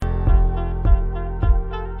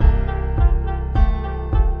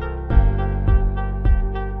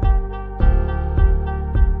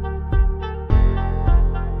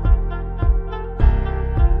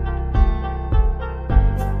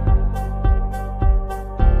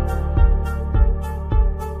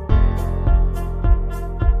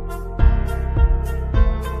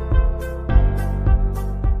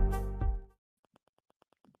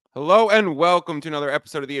Hello and welcome to another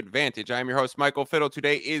episode of The Advantage. I am your host, Michael Fiddle.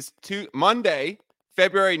 Today is Monday,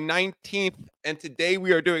 February 19th, and today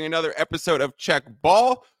we are doing another episode of Check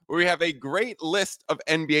Ball, where we have a great list of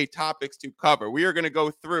NBA topics to cover. We are going to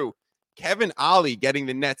go through Kevin Ollie getting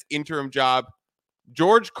the Nets interim job,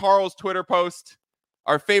 George Karl's Twitter post,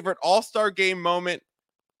 our favorite All-Star game moment,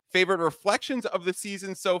 favorite reflections of the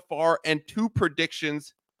season so far, and two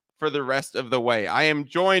predictions for the rest of the way. I am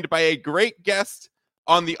joined by a great guest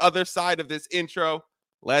on the other side of this intro.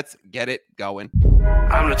 Let's get it going.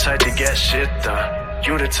 I'm the type to get shit done.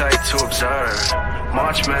 You the type to observe.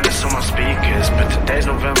 March Madness on my speakers, but today's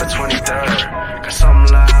November 23rd. Got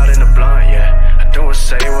something loud in the blunt, yeah. I do and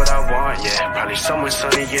say what I want, yeah. Probably somewhere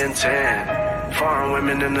sunny and tan. Foreign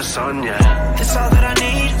women in the sun, yeah. That's all that I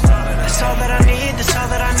need. That's all that I need. That's all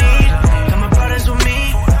that I need. Got my brothers with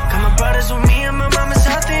me. Got my brothers with me and my mama's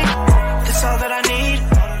healthy. That's all that I need.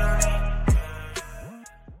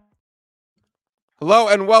 Hello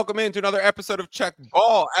and welcome into another episode of Check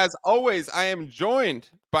Ball. As always, I am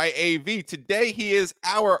joined by AV. Today he is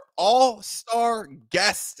our all-star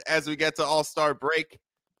guest as we get to all-star break.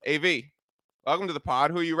 AV, welcome to the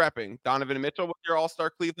pod. Who are you repping? Donovan Mitchell with your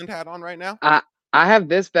all-star Cleveland hat on right now? I have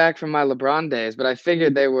this back from my LeBron days, but I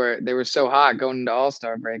figured they were so hot going into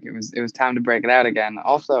all-star break. It was time to break it out again.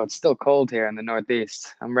 Also, it's still cold here in the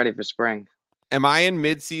Northeast. I'm ready for spring. Am I in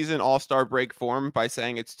mid-season all-star break form by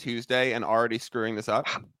saying it's Tuesday and already screwing this up?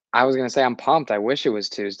 I was gonna say I'm pumped. I wish it was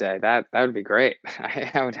Tuesday. That would be great.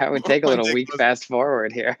 I would take a little week fast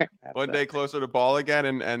forward here. One day closer to ball again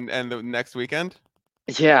and the next weekend?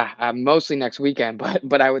 Yeah, mostly next weekend.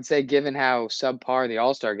 But I would say, given how subpar the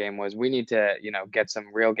All-Star game was, we need to get some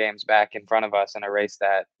real games back in front of us and erase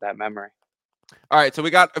that memory. All right, so we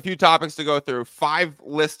got a few topics to go through.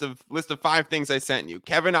 List of 5 things I sent you.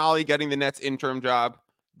 Kevin Ollie getting the Nets interim job.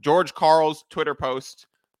 George Karl's Twitter post.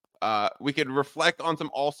 We could reflect on some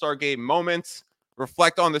All-Star game moments,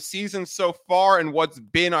 reflect on the season so far and what's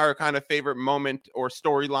been our kind of favorite moment or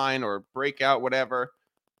storyline or breakout, whatever,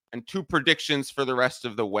 and 2 predictions for the rest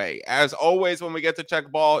of the way. As always, when we get to Check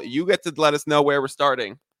Ball, you get to let us know where we're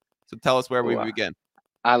starting. So tell us where we begin.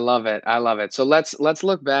 I love it. So let's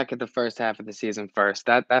look back at the first half of the season first.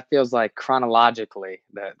 That feels like chronologically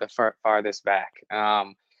the farthest back.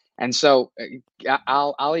 And so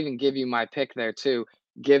I'll even give you my pick there too.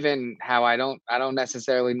 Given how I don't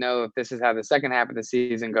necessarily know if this is how the second half of the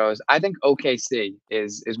season goes. I think OKC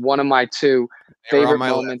is one of my 2 favorite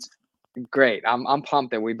moments. List. Great. I'm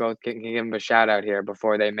pumped that we both can give them a shout out here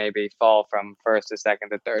before they maybe fall from first to second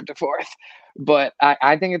to third to fourth. But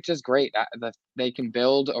I think it's just great that they can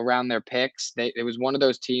build around their picks. It was one of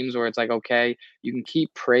those teams where it's like, okay, you can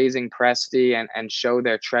keep praising Presti and show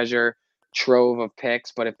their treasure trove of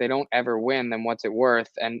picks, but if they don't ever win, then what's it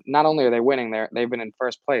worth? And not only are they winning, they've been in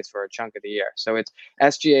first place for a chunk of the year. So it's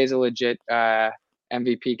SGA is a legit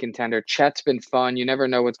MVP contender. Chet's been fun. You never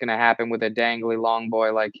know what's going to happen with a dangly long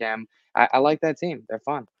boy like him. I like that team. They're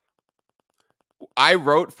fun. I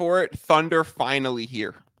wrote for it. Thunder finally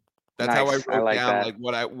here. That's nice. How I wrote down that.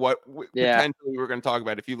 Like what potentially we were going to talk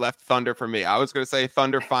about if you left Thunder for me. I was going to say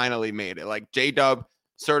Thunder finally made it. Like J-Dub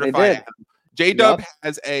certified. J-Dub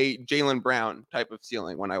has a Jaylen Brown type of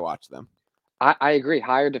ceiling when I watch them. I agree.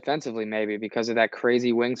 Higher defensively maybe because of that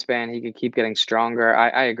crazy wingspan. He could keep getting stronger.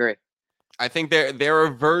 I agree. I think they're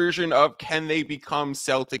a version of can they become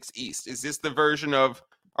Celtics East? Is this the version of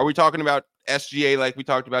are we talking about SGA like we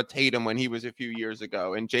talked about Tatum when he was a few years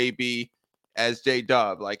ago and JB as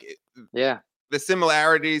J-Dub? Yeah. The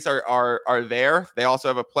similarities are there. They also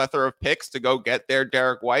have a plethora of picks to go get their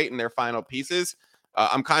Derek White and their final pieces.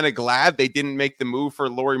 I'm kind of glad they didn't make the move for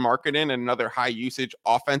Lauri Markkanen and another high usage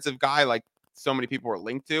offensive guy like so many people were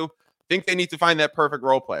linked to. I think they need to find that perfect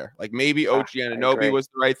role player. Like maybe OG Anunoby was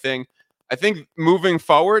the right thing. I think moving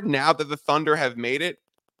forward, now that the Thunder have made it,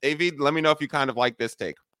 AV, let me know if you kind of like this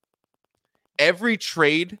take. Every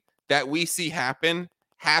trade that we see happen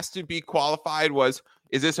has to be qualified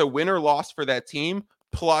is this a win or loss for that team?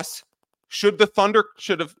 Plus, should the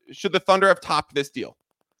Thunder have topped this deal?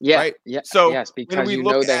 Yeah. Right? Yeah. So yes, because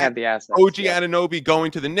they have the assets. OG Anunoby going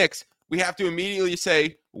to the Knicks, we have to immediately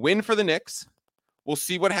say win for the Knicks. We'll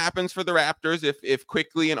see what happens for the Raptors if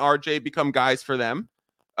Quickly and RJ become guys for them.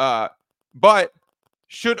 But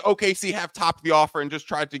should OKC have topped the offer and just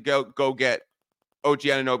tried to go get OG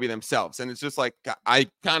Anunoby themselves? And it's just like I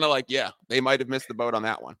kind of like, yeah, they might have missed the boat on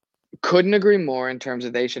that one. Couldn't agree more in terms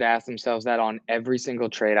of they should ask themselves that on every single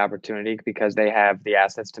trade opportunity because they have the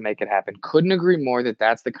assets to make it happen. Couldn't agree more that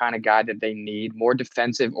that's the kind of guy that they need, more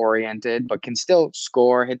defensive oriented, but can still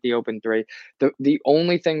score, hit the open three. The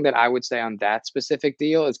only thing that I would say on that specific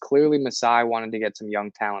deal is clearly Masai wanted to get some young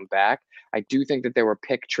talent back. I do think that there were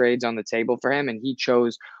pick trades on the table for him, and he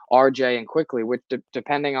chose RJ and Quickly, which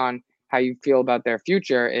depending on how you feel about their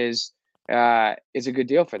future is a good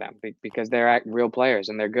deal for them because they're real players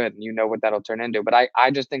and they're good and you know what that'll turn into. But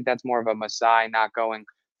I just think that's more of a Masai not going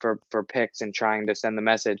for picks and trying to send the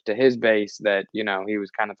message to his base that, you know, he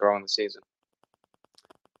was kind of throwing the season.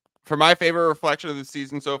 For my favorite reflection of the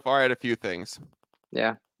season so far, I had a few things.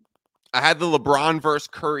 Yeah. I had the LeBron versus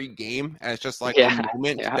Curry game as just like a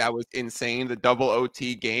moment that was insane. The double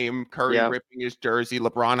OT game, Curry ripping his jersey,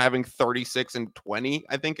 LeBron having 36 and 20,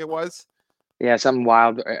 I think it was. Yeah, something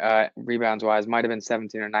wild rebounds wise. Might have been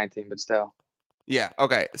 17 or 19, but still. Yeah,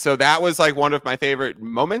 okay. So that was like one of my favorite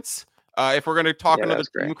moments. If we're going to talk another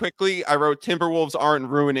team quickly, I wrote Timberwolves aren't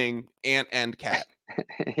ruining Ant and Cat.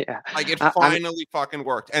 Yeah. Like it finally fucking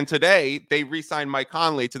worked. And today they re-signed Mike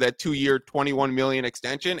Conley to that 2-year, $21 million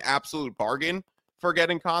extension. Absolute bargain for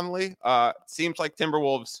getting Conley. Seems like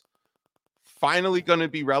Timberwolves finally going to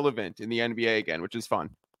be relevant in the NBA again, which is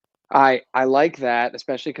fun. I like that,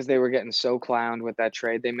 especially because they were getting so clowned with that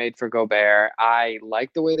trade they made for Gobert. I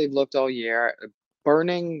like the way they've looked all year.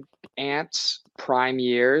 Burning Ant's prime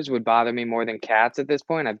years would bother me more than Cat's at this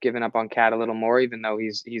point. I've given up on Cat a little more, even though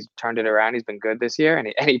he's turned it around. He's been good this year,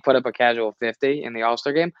 and he put up a casual 50 in the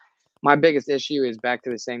All-Star game. My biggest issue is back to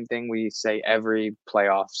the same thing we say every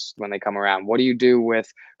playoffs when they come around. What do you do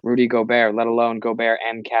with Rudy Gobert, let alone Gobert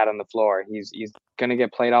and Cat on the floor? He's going to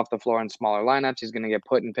get played off the floor in smaller lineups. He's going to get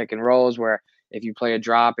put in pick and rolls where if you play a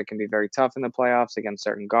drop, it can be very tough in the playoffs against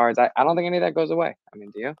certain guards. I don't think any of that goes away. I mean,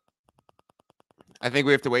 do you? I think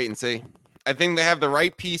we have to wait and see. I think they have the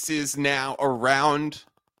right pieces now around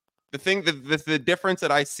the thing. The difference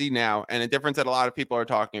that I see now, and a difference that a lot of people are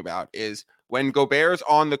talking about, is when Gobert's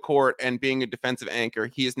on the court and being a defensive anchor,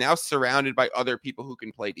 he is now surrounded by other people who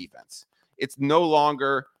can play defense. It's no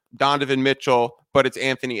longer Donovan Mitchell, but it's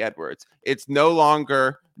Anthony Edwards. It's no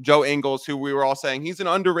longer Joe Ingles, who we were all saying he's an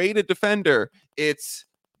underrated defender. It's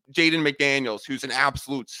Jaden McDaniels, who's an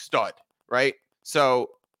absolute stud, right? So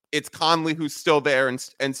it's Conley who's still there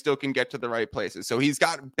and still can get to the right places. So he's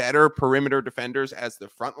got better perimeter defenders as the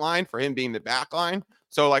front line for him being the back line.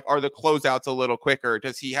 So like, are the closeouts a little quicker?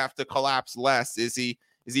 Does he have to collapse less? Is he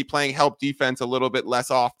playing help defense a little bit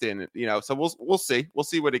less often? You know, so we'll see. We'll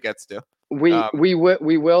see what it gets to. We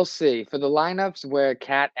will see. For the lineups where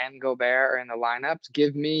Cat and Gobert are in the lineups,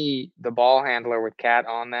 give me the ball handler with Cat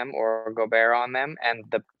on them or Gobert on them, and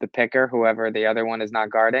the picker, whoever the other one is not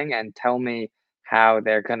guarding, and tell me how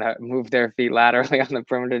they're gonna move their feet laterally on the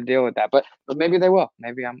perimeter to deal with that. But maybe they will.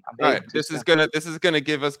 Maybe I'm right. This is gonna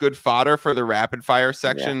give us good fodder for the rapid fire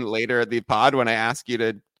section later at the pod when I ask you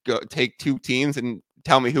to go take two teams and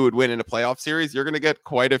tell me who would win in a playoff series. You're gonna get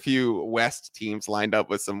quite a few West teams lined up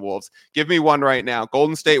with some Wolves. Give me one right now: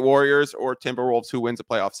 Golden State Warriors or Timberwolves. Who wins a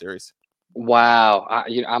playoff series? Wow,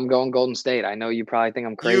 I'm going Golden State. I know you probably think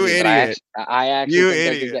I'm crazy, you idiot. But I actually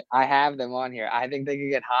think I have them on here. I think they could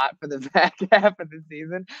get hot for the back half of the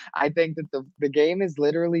season. I think that the game is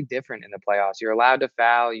literally different in the playoffs. You're allowed to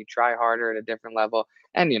foul. You try harder at a different level.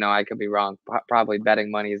 And, you know, I could be wrong. Probably betting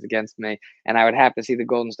money is against me. And I would have to see the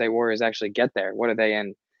Golden State Warriors actually get there. What are they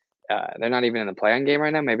in? They're not even in the play-in game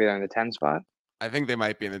right now. Maybe they're in the 10 spot. I think they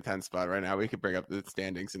might be in the 10 spot right now. We could bring up the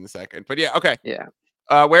standings in a second. But yeah, okay. Yeah.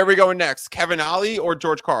 Where are we going next? Kevin Ollie or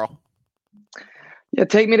George Karl? Yeah,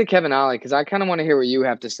 take me to Kevin Ollie because I kind of want to hear what you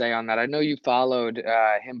have to say on that. I know you followed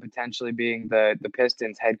him potentially being the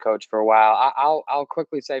Pistons head coach for a while. I'll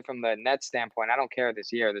quickly say from the Nets standpoint, I don't care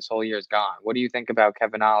this year. This whole year's gone. What do you think about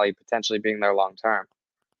Kevin Ollie potentially being there long term?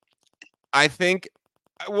 I think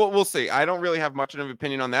we'll see. I don't really have much of an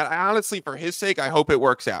opinion on that. I honestly, for his sake, I hope it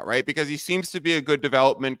works out, right? Because he seems to be a good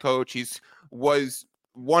development coach.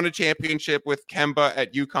 Won a championship with Kemba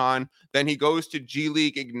at UConn. Then he goes to G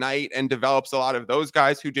League Ignite and develops a lot of those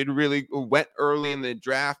guys who went early in the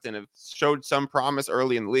draft and have showed some promise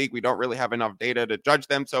early in the league. We don't really have enough data to judge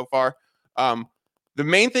them so far. The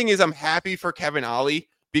main thing is I'm happy for Kevin Ollie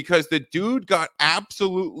because the dude got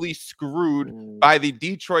absolutely screwed by the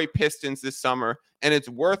Detroit Pistons this summer. And it's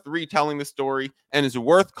worth retelling the story and it's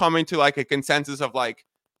worth coming to like a consensus of like,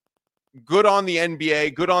 good on the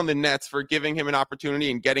NBA, good on the Nets for giving him an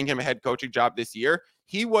opportunity and getting him a head coaching job this year.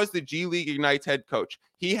 He was the G League Ignites head coach.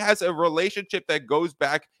 He has a relationship that goes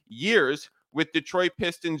back years with Detroit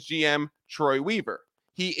Pistons GM Troy Weaver.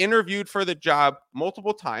 He interviewed for the job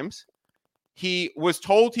multiple times. He was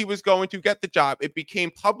told he was going to get the job. It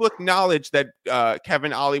became public knowledge that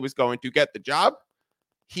Kevin Ollie was going to get the job.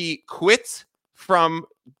 He quits from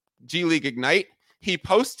G League Ignite. He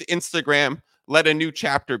posts to Instagram, let a new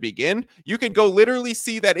chapter begin. You could go literally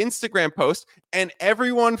see that Instagram post, and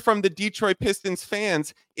everyone from the Detroit Pistons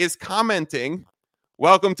fans is commenting,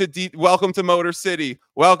 welcome to Motor City.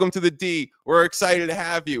 Welcome to the D. We're excited to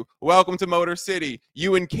have you. Welcome to Motor City.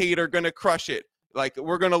 You and Kate are going to crush it. Like,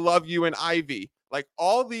 we're going to love you and Ivy. Like,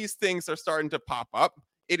 all these things are starting to pop up.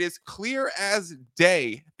 It is clear as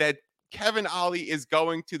day that Kevin Ollie is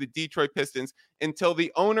going to the Detroit Pistons until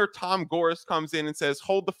the owner, Tom Gores, comes in and says,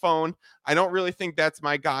 hold the phone. I don't really think that's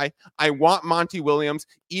my guy. I want Monty Williams,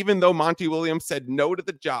 even though Monty Williams said no to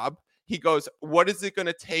the job. He goes, what is it going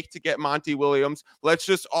to take to get Monty Williams? Let's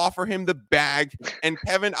just offer him the bag. And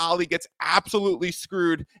Kevin Ollie gets absolutely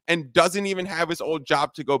screwed and doesn't even have his old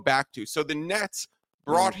job to go back to. So the Nets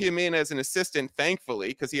brought him in as an assistant, thankfully,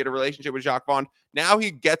 because he had a relationship with Jacques Vaughn. Now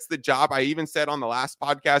he gets the job. I even said on the last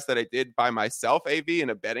podcast that I did by myself, AV, in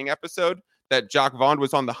a betting episode, that Jacques Vaughn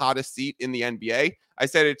was on the hottest seat in the NBA. I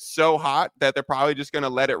said it's so hot that they're probably just going to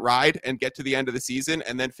let it ride and get to the end of the season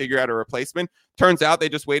and then figure out a replacement. Turns out they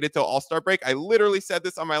just waited till All-Star break. I literally said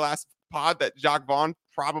this on my last pod, that Jacques Vaughn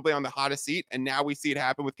probably on the hottest seat, and now we see it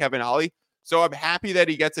happen with Kevin Ollie. So I'm happy that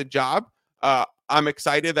he gets a job. I'm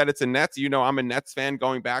excited that it's a Nets. You know, I'm a Nets fan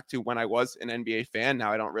going back to when I was an NBA fan.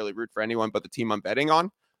 Now I don't really root for anyone but the team I'm betting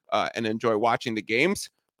on and enjoy watching the games.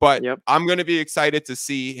 But I'm going to be excited to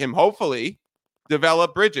see him hopefully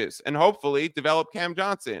develop Bridges and hopefully develop Cam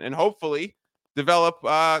Johnson and hopefully develop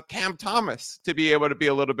Cam Thomas to be able to be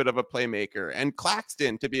a little bit of a playmaker and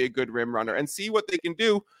Claxton to be a good rim runner and see what they can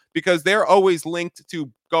do, because they're always linked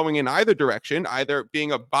to going in either direction, either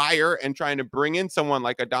being a buyer and trying to bring in someone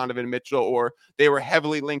like a Donovan Mitchell, or they were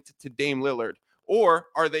heavily linked to Dame Lillard, or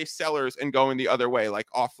are they sellers and going the other way, like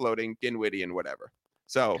offloading Dinwiddie and whatever.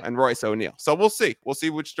 So, and Royce O'Neal. So we'll see. We'll see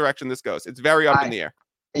which direction this goes. It's very up in the air.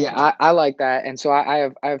 Yeah, I like that. And so I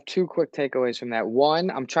have two quick takeaways from that. One,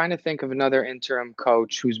 I'm trying to think of another interim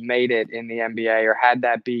coach who's made it in the NBA or had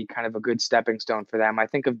that be kind of a good stepping stone for them. I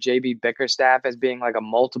think of JB Bickerstaff as being like a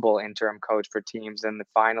multiple interim coach for teams, and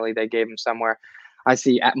finally they gave him somewhere. I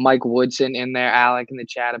see Mike Woodson in there. Alec in the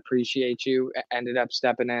chat, appreciate you. Ended up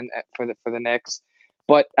stepping in for the Knicks.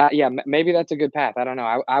 But yeah, maybe that's a good path. I don't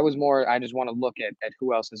know. I just want to look at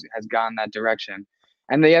who else has gone that direction.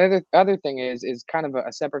 And the other thing is kind of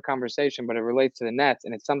a separate conversation, but it relates to the Nets,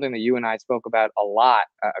 and it's something that you and I spoke about a lot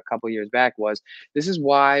a couple years back. Was this is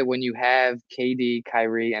why when you have KD,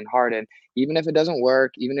 Kyrie, and Harden, even if it doesn't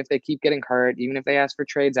work, even if they keep getting hurt, even if they ask for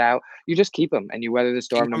trades out, you just keep them and you weather the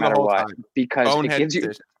storm no matter what, because it gives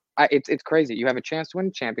you. It's crazy. You have a chance to win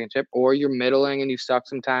a championship, or you're middling and you suck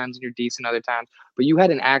sometimes and you're decent other times, but you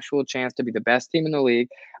had an actual chance to be the best team in the league.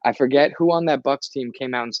 I forget who on that Bucks team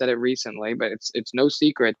came out and said it recently, but it's no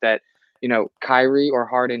secret that, you know, Kyrie or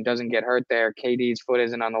Harden doesn't get hurt there. KD's foot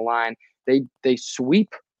isn't on the line. They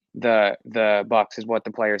sweep the Bucks is what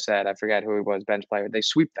the player said. I forget who he was, bench player. They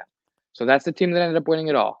sweep them. So that's the team that ended up winning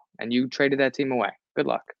it all. And you traded that team away. Good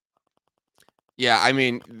luck. Yeah, I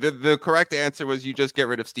mean, the correct answer was you just get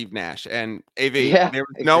rid of Steve Nash. And AV, there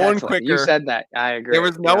was no one quicker. You said that. I agree. There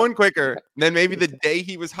was no one quicker than maybe the day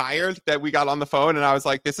he was hired that we got on the phone, and I was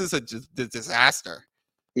like, this is a disaster.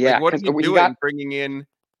 Yeah. Like, what are you doing bringing in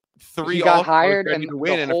three all-stars ready to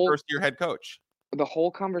win and a first-year head coach? The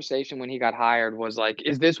whole conversation when he got hired was like,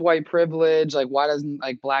 is this white privilege? Like, why doesn't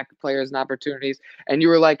like black players and opportunities? And you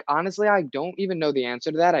were like, honestly, I don't even know the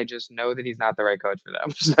answer to that. I just know that he's not the right coach for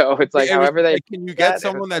them. So it's like, can you get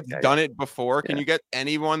someone that's done it before? Can you get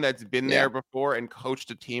anyone that's been there before and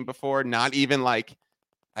coached a team before? Not even like,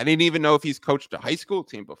 I didn't even know if he's coached a high school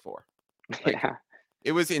team before. Like,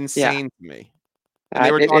 it was insane to me. And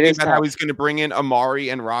they were talking about how he's going to bring in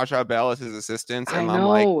Amari and Raja Bell as his assistants. And I'm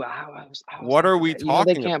like, what are we talking about?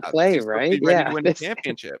 They can't play, right? Yeah. To win the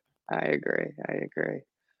championship. I agree.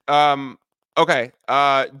 Okay.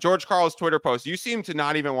 George Karl's Twitter post. You seem to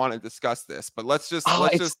not even want to discuss this, but let's just.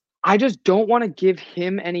 I just don't want to give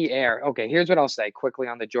him any air. Okay, here's what I'll say quickly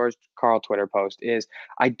on the George Karl Twitter post is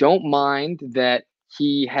I don't mind that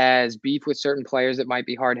he has beef with certain players that might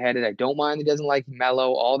be hard-headed. I don't mind he doesn't like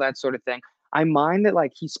Melo, all that sort of thing. I mind that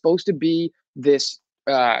like he's supposed to be this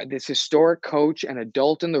historic coach and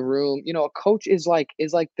adult in the room. You know, a coach is like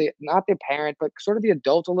the not the parent, but sort of the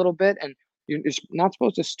adult a little bit, and you're not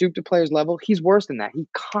supposed to stoop to players' level. He's worse than that. He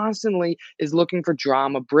constantly is looking for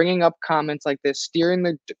drama, bringing up comments like this, steering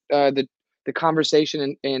the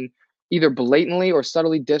conversation in either blatantly or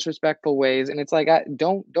subtly disrespectful ways. And it's like,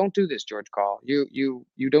 don't do this, George Karl. You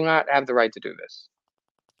do not have the right to do this.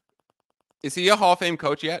 Is he a Hall of Fame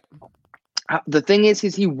coach yet? The thing is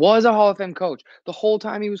he was a Hall of Fame coach the whole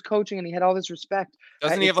time he was coaching, and he had all this respect.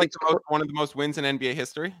 Doesn't he have like one of the most wins in NBA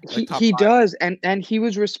history? Like top He 5? does, and he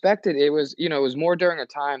was respected. It was, it was more during a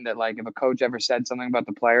time that, like, if a coach ever said something about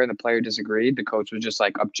the player and the player disagreed, the coach was just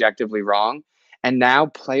like objectively wrong. And now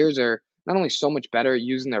players are not only so much better at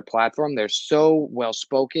using their platform, they're so well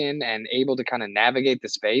spoken and able to kind of navigate the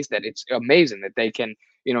space that it's amazing that they can,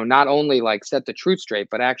 not only like set the truth straight,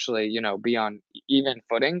 but actually, be on even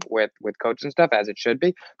footing with coach and stuff, as it should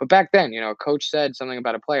be. But back then, a coach said something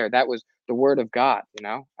about a player, that was the word of God,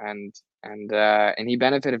 and he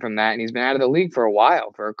benefited from that, and he's been out of the league for a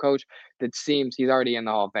while for a coach that seems he's already in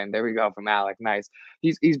the Hall of Fame. There we go from Alec. Nice.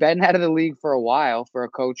 He's been out of the league for a while for a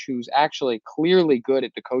coach who's actually clearly good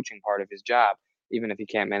at the coaching part of his job, even if he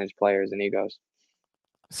can't manage players and egos.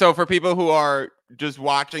 So for people who are just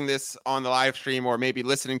watching this on the live stream or maybe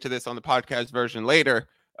listening to this on the podcast version later,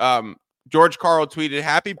 George Karl tweeted,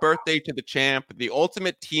 "Happy birthday to the champ, the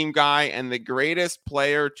ultimate team guy, and the greatest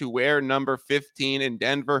player to wear number 15 in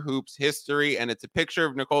Denver hoops history." And it's a picture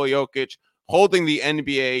of Nikola Jokic holding the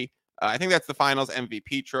NBA, I think that's the finals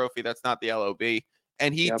MVP trophy. That's not the LOB.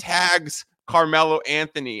 And he tags Carmelo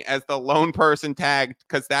Anthony as the lone person tagged,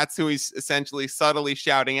 because that's who he's essentially subtly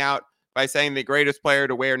shouting out by saying the greatest player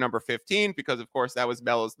to wear number 15, because of course that was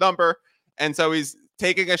Melo's number. And so he's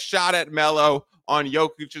taking a shot at Melo on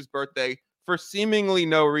Jokic's birthday for seemingly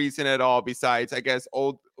no reason at all, besides, I guess,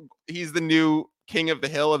 he's the new king of the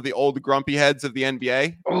hill of the old grumpy heads of the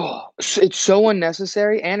NBA. Oh, it's so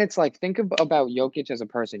unnecessary. And it's like, think about Jokic as a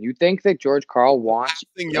person. You think that George Karl wants,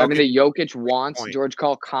 Jokic wants George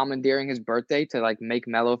Karl commandeering his birthday to like make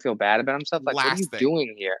Melo feel bad about himself? Like, what are you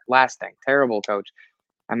doing here? Last thing. Terrible coach.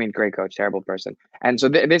 I mean, great coach, terrible person. And so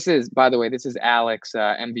this is, by the way, this is Alex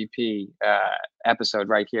MVP episode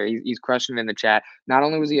right here. He's crushing it in the chat. Not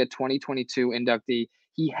only was he a 2022 inductee,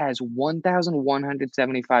 he has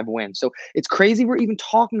 1,175 wins. So it's crazy we're even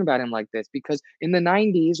talking about him like this, because in the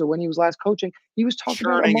 90s, or when he was last coaching, he was talking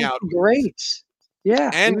about among the greats.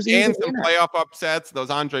 Yeah, and some playoff upsets,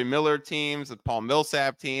 those Andre Miller teams, the Paul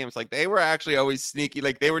Millsap teams, like they were actually always sneaky.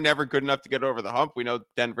 Like they were never good enough to get over the hump. We know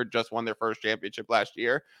Denver just won their first championship last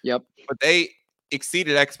year. Yep. But they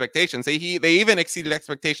exceeded expectations. They even exceeded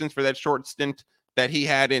expectations for that short stint that he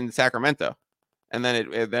had in Sacramento, and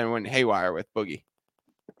then it then went haywire with Boogie,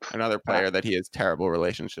 another player that he has terrible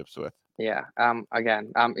relationships with. Yeah.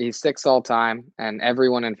 Again, he's 6th all time, and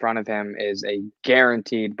everyone in front of him is a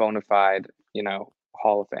guaranteed bona fide,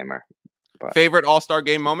 Hall of Famer. But favorite All-Star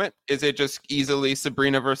game moment? Is it just easily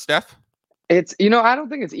Sabrina versus Steph? It's, I don't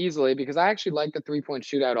think it's easily, because I actually like the 3-point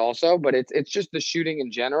shootout also, but it's just the shooting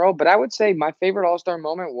in general. But I would say my favorite All-Star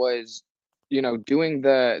moment was, doing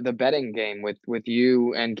the betting game with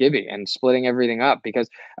you and Gibby and splitting everything up, because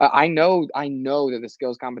I know that the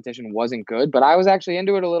skills competition wasn't good, but I was actually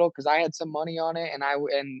into it a little because I had some money on it, and I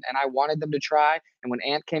wanted them to try. And when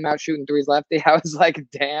Ant came out shooting threes lefty, I was like,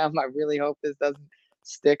 damn, I really hope this doesn't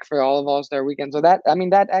stick for all of All-Star weekend. So that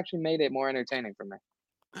actually made it more entertaining for me.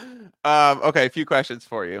 Okay, a few questions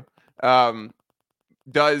for you.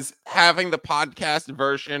 Does having the podcast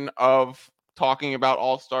version of talking about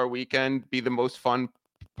All-Star Weekend be the most fun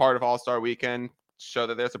part of All-Star Weekend? Show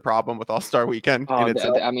that there's a problem with All-Star Weekend.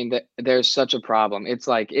 There's such a problem. It's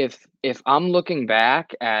like if I'm looking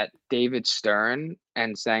back at David Stern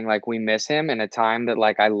and saying like we miss him in a time that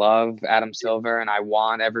like I love Adam Silver and I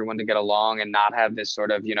want everyone to get along and not have this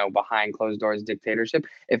sort of behind closed doors dictatorship.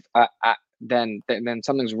 If then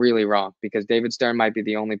something's really wrong, because David Stern might be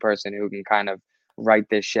the only person who can kind of right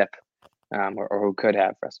this ship, or who could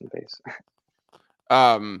have. Rest in peace.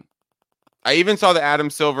 I even saw that Adam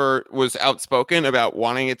Silver was outspoken about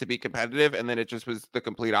wanting it to be competitive, and then it just was the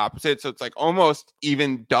complete opposite. So it's like almost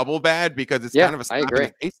even double bad, because it's kind of a slap in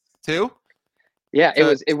the face too. Yeah,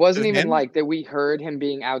 it wasn't even like that we heard him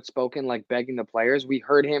being outspoken, like begging the players. We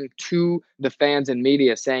heard him to the fans and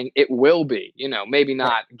media saying it will be, maybe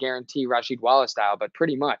not guarantee Rasheed Wallace style, but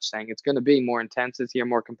pretty much saying it's going to be more intense this year,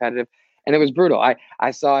 more competitive. And it was brutal.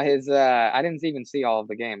 I saw his, I didn't even see all of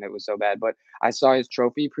the game. It was so bad, but I saw his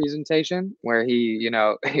trophy presentation where he,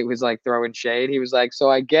 he was like throwing shade. He was like,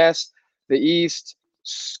 so I guess the East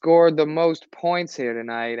scored the most points here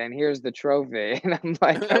tonight, and here's the trophy. And I'm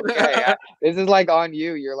like, okay, this is like on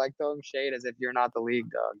you. You're like throwing shade as if you're not the league,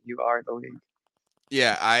 dog. You are the league.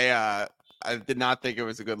 Yeah, I did not think it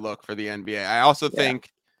was a good look for the NBA. I also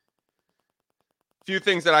think few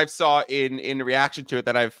things that I've saw in reaction to it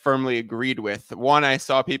that I've firmly agreed with. One, I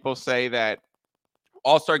saw people say that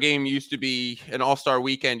All-Star game used to be an All-Star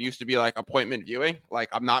weekend used to be like appointment viewing. Like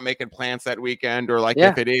I'm not making plans that weekend, or like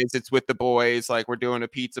if it is, it's with the boys. Like we're doing a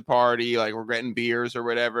pizza party, like we're getting beers or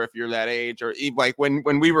whatever. If you're that age, or like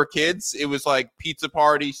when we were kids, it was like pizza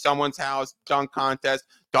party, someone's house, dunk contest.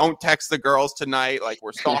 Don't text the girls tonight. Like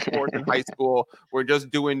we're sophomores in high school. We're just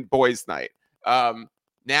doing boys' night.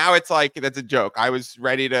 Now it's like that's a joke. I was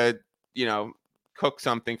ready to, cook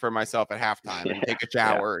something for myself at halftime and take a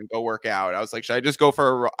shower and go work out. I was like, should I just go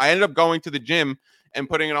for I ended up going to the gym and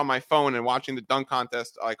putting it on my phone and watching the dunk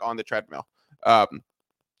contest like on the treadmill.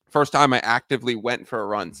 First time I actively went for a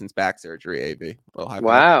run since back surgery, AV.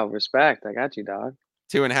 Wow, respect. I got you, dog.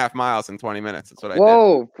 2.5 miles in 20 minutes. That's what I did.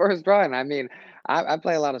 Whoa, first run. I mean, I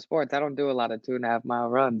play a lot of sports. I don't do a lot of 2.5 mile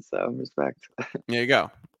runs, so respect. There you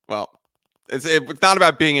go. Well, it's not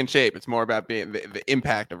about being in shape. It's more about being the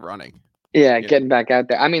impact of running. Yeah, getting back out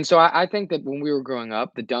there. I mean, so I think that when we were growing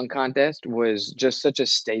up, the dunk contest was just such a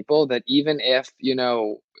staple that even if,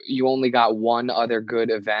 you only got one other good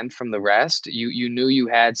event from the rest, you knew you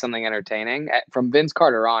had something entertaining. From Vince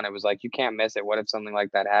Carter on, it was like, you can't miss it. What if something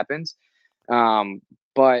like that happens?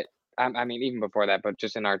 But I mean, even before that, but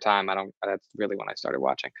just in our time, that's really when I started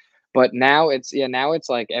watching. But now it's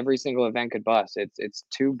like every single event could bust. It's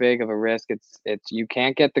too big of a risk. It's you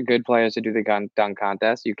can't get the good players to do the dunk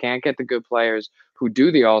contest. You can't get the good players who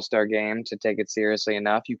do the All-Star game to take it seriously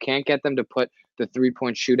enough. You can't get them to put the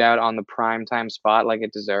 3-point shootout on the prime time spot like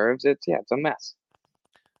it deserves. It's a mess.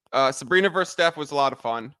 Sabrina versus Steph was a lot of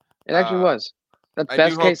fun. It actually was. That's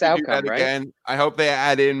best case outcome, right? Again. I hope they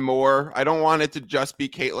add in more. I don't want it to just be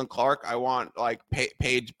Caitlin Clark. I want like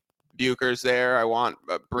Paige Bucher's there. I want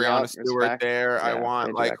Breanna Stewart there. Yeah, I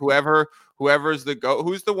want like whoever's the go.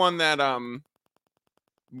 Who's the one that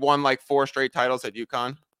won like 4 straight titles at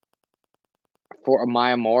UConn? For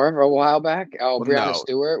Maya Moore a while back. Oh, Breanna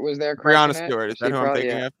Stewart was there. Breanna Stewart. Is that who I'm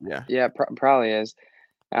thinking of? Yeah, probably is.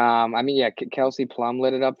 I mean, Kelsey Plum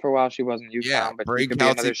lit it up for a while. She wasn't UConn, but she could be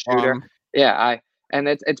another shooter. Yeah, and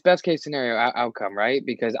it's best case scenario outcome, right?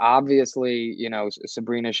 Because obviously,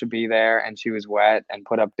 Sabrina should be there, and she was wet and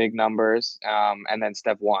put up big numbers. And then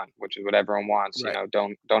Steph won, which is what everyone wants. Right.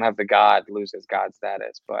 Don't have the god lose his god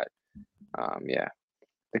status, but the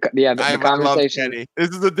conversation. Kenny.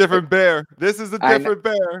 This is a different bear.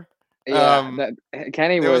 Bear. Yeah,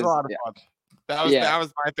 Kenny was a lot of fun. That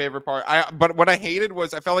was my favorite part. But what I hated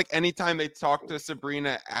was I felt like anytime they talked to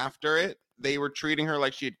Sabrina after it, they were treating her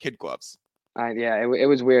like she had kid gloves. It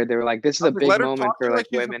was weird. They were like, "This is a big moment for like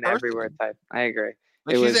women everywhere." Type. I agree.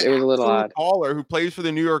 Like, it was a little odd. Caller who plays for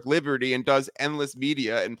the New York Liberty and does endless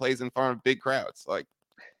media and plays in front of big crowds. Like,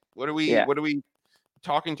 what are we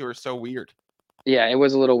talking to her so weird? Yeah, it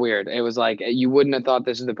was a little weird. It was like you wouldn't have thought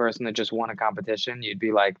this is the person that just won a competition. You'd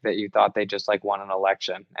be like that. You thought they just like won an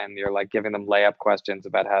election, and you're like giving them layup questions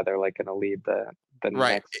about how they're like going to lead the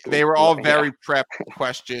right. Next. They were all very prepped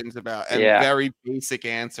questions about and very basic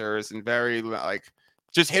answers and very like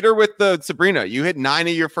just hit her with the Sabrina. You hit 9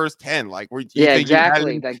 of your first 10. Like,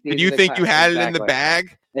 exactly. Did you think you had it in the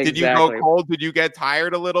bag? Exactly. Did you go cold? Did you get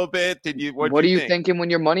tired a little bit? Did you? What are you thinking when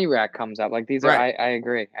your money rack comes up? Like these are. I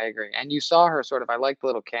agree. And you saw her sort of. I like the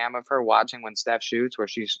little cam of her watching when Steph shoots, where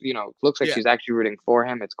she's looks like she's actually rooting for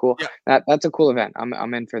him. It's cool. Yeah. That's a cool event.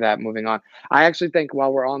 I'm in for that. Moving on. I actually think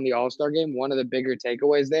while we're on the All-Star game, one of the bigger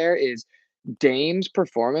takeaways there is Dame's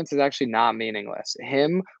performance is actually not meaningless.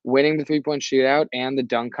 Him winning the 3-point shootout and the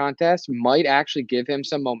dunk contest might actually give him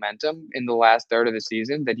some momentum in the last third of the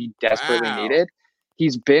season that he desperately needed.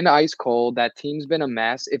 He's been ice cold. That team's been a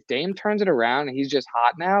mess. If Dame turns it around and he's just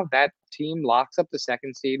hot now, that team locks up the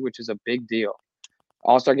 2nd seed, which is a big deal.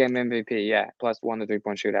 All-Star game MVP, plus won the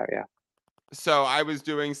 3-point shootout, So I was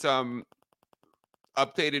doing some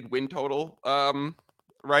updated win total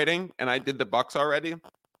writing, and I did the Bucks already.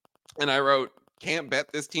 And I wrote, can't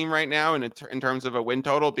bet this team right now in terms of a win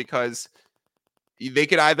total because they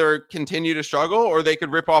could either continue to struggle or they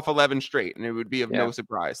could rip off 11 straight, and it would be of no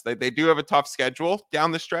surprise. They do have a tough schedule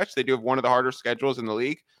down the stretch. They do have one of the harder schedules in the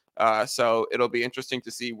league. So it'll be interesting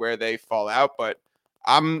to see where they fall out. But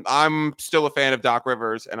I'm still a fan of Doc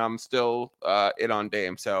Rivers, and I'm still in on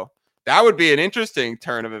Dame. So that would be an interesting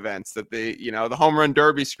turn of events that the home run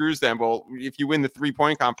derby screws them. Well, if you win the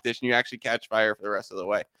 3-point competition, you actually catch fire for the rest of the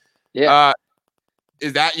way. Yeah.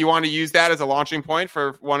 Is that you want to use that as a launching point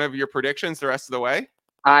for one of your predictions the rest of the way?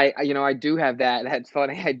 I do have that. That's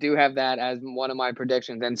funny. I do have that as one of my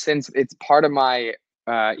predictions. And since it's part of my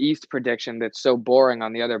East prediction that's so boring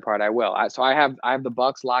on the other part, I will. So I have the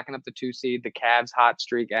Bucks locking up the 2 seed. The Cavs hot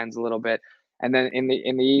streak ends a little bit. And then in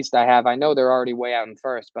the East, I know they're already way out in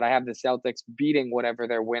first, but I have the Celtics beating whatever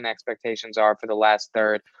their win expectations are for the last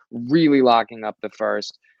third, really locking up the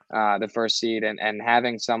first seed and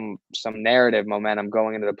having some narrative momentum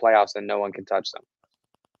going into the playoffs, and no one can touch them.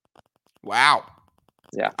 Wow.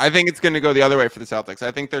 Yeah. I think it's going to go the other way for the Celtics.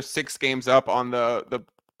 I think they're 6 games up on the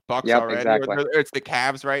Bucks already. Exactly. Or it's the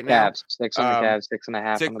Cavs right now. Cavs, 6 on the Cavs,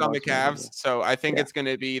 6.5 on the Cavs. So I think it's going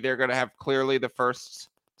to be, they're going to have clearly the first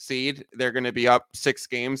seed. They're going to be up 6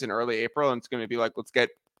 games in early April, and it's going to be like, let's get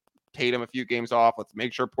Tatum a few games off. Let's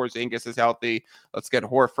make sure Porzingis is healthy. Let's get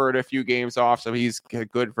Horford a few games off so he's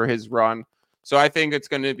good for his run. So I think it's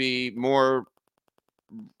going to be more,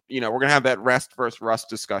 we're going to have that rest versus rust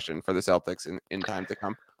discussion for the Celtics in time to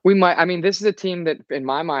come. We might. I mean, this is a team that, in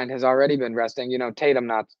my mind, has already been resting. Tatum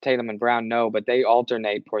and Brown, no, but they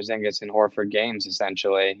alternate Porzingis and Horford games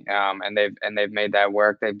essentially, and they've made that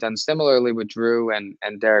work. They've done similarly with Drew and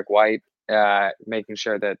Derek White, making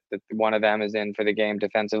sure that one of them is in for the game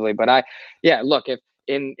defensively. But look, if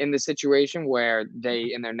in the situation where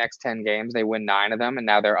they in their next 10 games they win 9 of them and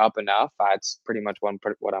now they're up enough, it's pretty much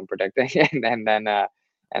what I'm predicting,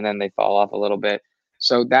 and then they fall off a little bit.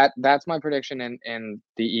 So that's my prediction in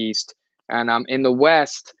the East, and in the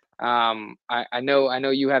West, I know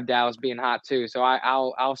you have Dallas being hot too. So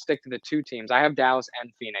I'll stick to the 2 teams. I have Dallas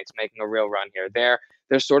and Phoenix making a real run here.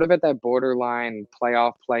 They're sort of at that borderline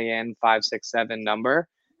playoff play-in 5, 6, 7 number,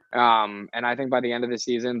 and I think by the end of the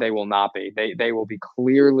season they will not be. They will be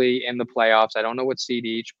clearly in the playoffs. I don't know what seed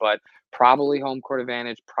each, but probably home court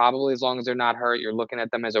advantage. Probably as long as they're not hurt, you're looking at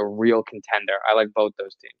them as a real contender. I like both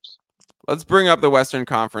those teams. Let's bring up the Western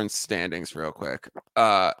Conference standings real quick.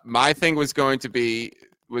 My thing was going to be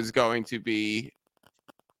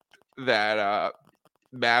that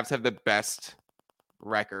Mavs have the best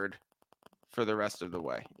record for the rest of the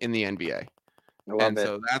way in the NBA.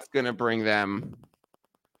 So that's going to bring them.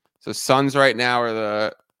 So Suns right now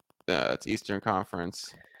are it's Eastern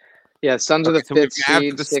Conference. Yeah, Suns are the 5th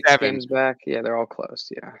seed, 6 games back. Yeah, they're all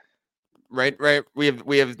close. Yeah. Right. We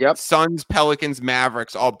have Suns, Pelicans,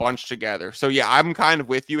 Mavericks all bunched together. So yeah, I'm kind of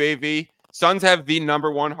with you, AV. Suns have the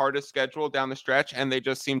number 1 hardest schedule down the stretch, and they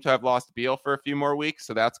just seem to have lost Beal for a few more weeks.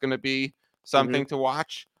 So that's going to be something to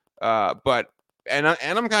watch. But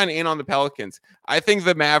I'm kind of in on the Pelicans. I think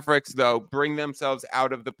the Mavericks though bring themselves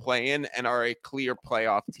out of the play-in and are a clear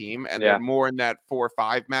playoff team, and they're more in that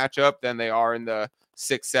 4-5 matchup than they are in the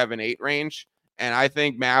 6, 7, 8 range. And I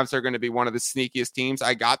think Mavs are going to be one of the sneakiest teams.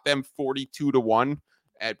 I got them 42-1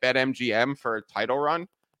 at BetMGM for a title run.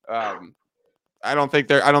 I don't think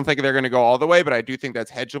they're going to go all the way, but I do think that's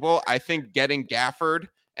hedgeable. I think getting Gafford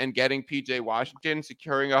and getting PJ Washington,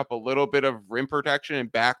 securing up a little bit of rim protection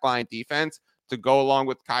and backline defense to go along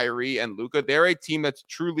with Kyrie and Luka, they're a team that's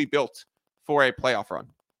truly built for a playoff run.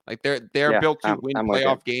 Like they're built to win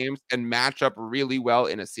playoff games and match up really well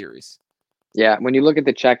in a series. Yeah, when you look at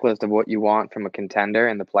the checklist of what you want from a contender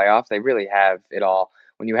in the playoffs, they really have it all.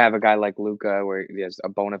 When you have a guy like Luka, where there's a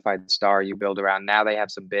bona fide star you build around, now they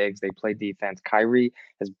have some bigs. They play defense. Kyrie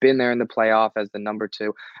has been there in the playoff as the number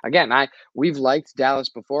 2. Again, we've liked Dallas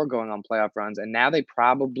before going on playoff runs, and now they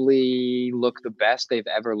probably look the best they've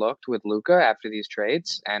ever looked with Luka after these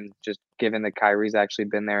trades, and just given that Kyrie's actually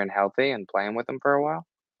been there and healthy and playing with them for a while.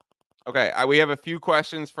 Okay, we have a few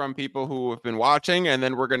questions from people who have been watching, and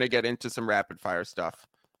then we're going to get into some rapid fire stuff.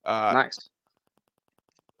 Nice.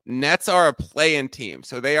 Nets are a play-in team,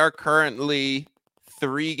 so they are currently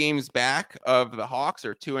 3 games back of the Hawks,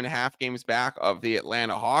 or 2.5 games back of the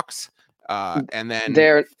Atlanta Hawks, and then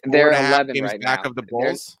they're 11 games right back now. Of the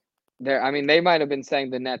Bulls. They might have been saying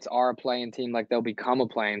the Nets are a playing team, like they'll become a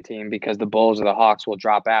playing team because the Bulls or the Hawks will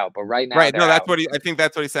drop out. But right now, right? No, that's I think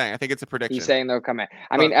that's what he's saying. I think it's a prediction. He's saying they'll come in.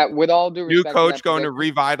 I mean, with all due respect, new coach going to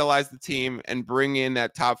revitalize the team and bring in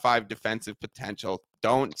that top 5 defensive potential.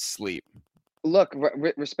 Don't sleep. Look,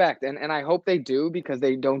 respect, and I hope they do, because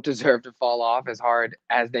they don't deserve to fall off as hard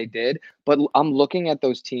as they did. But I'm looking at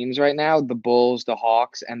those teams right now, the Bulls, the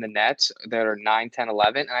Hawks, and the Nets that are 9, 10,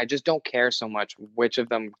 11, and I just don't care so much which of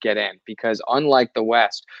them get in, because unlike the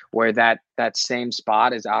West, where that same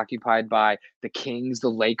spot is occupied by the Kings, the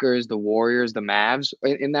Lakers, the Warriors, the Mavs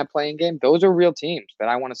in that playing game, those are real teams that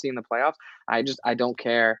I want to see in the playoffs. I don't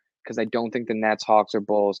care, because I don't think the Nets, Hawks, or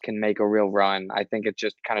Bulls can make a real run. I think it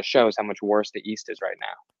just kind of shows how much worse the East is right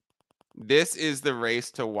now. This is the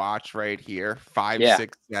race to watch right here. 5,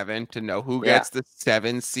 6, 7 to know who gets the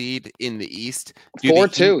 7 seed in the East.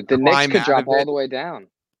 4-2. The Knicks could drop all the way down.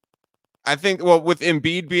 I think, well, with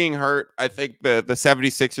Embiid being hurt, I think the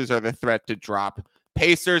 76ers are the threat to drop.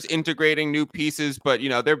 Pacers integrating new pieces, but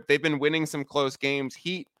they've been winning some close games.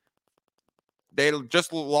 Heat, they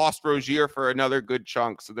just lost Rozier for another good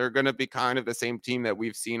chunk, so they're going to be kind of the same team that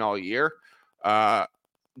we've seen all year. Are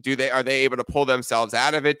they able to pull themselves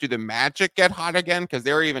out of it? Do the Magic get hot again? Because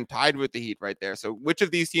they're even tied with the Heat right there. So which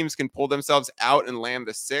of these teams can pull themselves out and land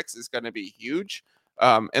the 6 is going to be huge.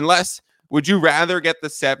 Would you rather get the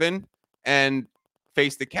 7 and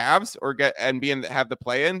face the Cavs, or have the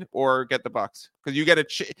play-in, or get the Bucks? Because you get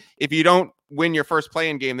if you don't win your first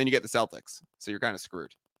play-in game, then you get the Celtics. So you're kind of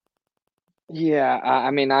screwed. Yeah,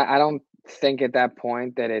 I mean, I don't think at that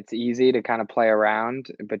point that it's easy to kind of play around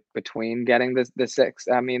between getting the 6.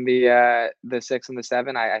 I mean, the 6 and the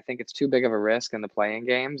 7. I think it's too big of a risk in the playing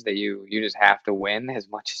games that you just have to win as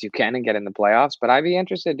much as you can and get in the playoffs. But I'd be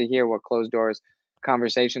interested to hear what closed doors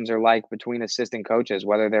conversations are like between assistant coaches,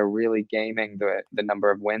 whether they're really gaming the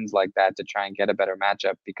number of wins like that to try and get a better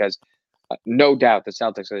matchup. Because no doubt the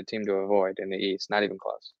Celtics are the team to avoid in the East. Not even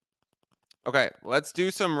close. Okay, let's do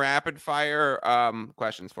some rapid fire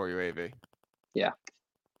questions for you, AV. Yeah.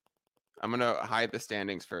 I'm going to hide the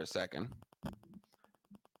standings for a second.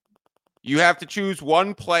 You have to choose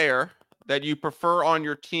one player that you prefer on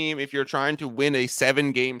your team if you're trying to win a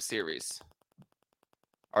 7-game series.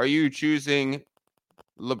 Are you choosing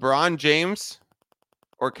LeBron James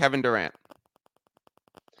or Kevin Durant?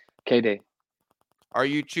 KD. Are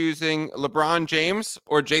you choosing LeBron James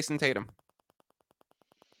or Jason Tatum?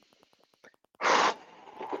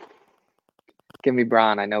 Give me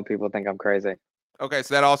Bron. I know people think I'm crazy. Okay,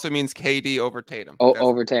 so that also means KD over Tatum.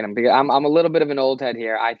 Over Tatum, because I'm a little bit of an old head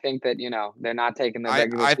here. I think that they're not taking the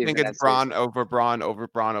regular I season. think it's Bron over Bron over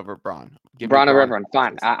Bron over Bron. Bron over everyone.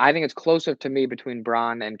 Fine. I think it's closer to me between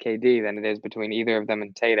Bron and KD than it is between either of them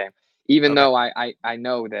and Tatum. Even though I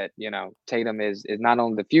know that Tatum is not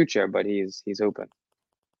only the future, but he's hooping.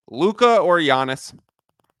 Luka or Giannis?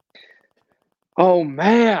 Oh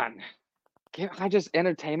man. I just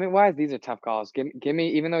entertainment wise, these are tough calls. Give me,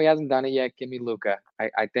 even though he hasn't done it yet, give me Luka.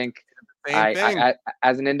 I think I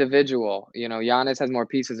as an individual, Giannis has more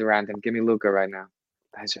pieces around him. Give me Luka right now.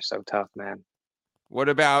 These are so tough, man. What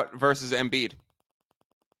about versus Embiid?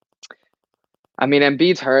 I mean,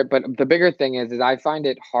 Embiid's hurt, but the bigger thing is I find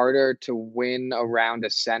it harder to win around a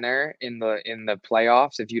center in the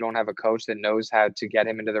playoffs if you don't have a coach that knows how to get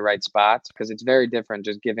him into the right spots, because it's very different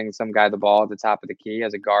just giving some guy the ball at the top of the key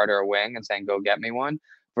as a guard or a wing and saying, go get me one,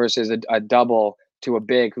 versus a double to a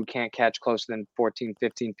big who can't catch closer than 14,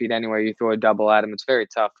 15 feet anywhere. You throw a double at him, it's very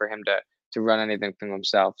tough for him to run anything from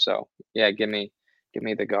himself. So, yeah, give me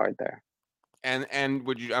the guard there. And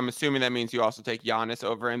would you? I'm assuming that means you also take Giannis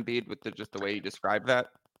over Embiid with just the way you described that.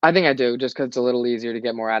 I think I do, just because it's a little easier to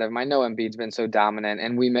get more out of him. I know Embiid's been so dominant,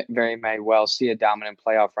 and we may well see a dominant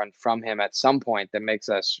playoff run from him at some point that makes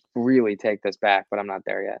us really take this back, but I'm not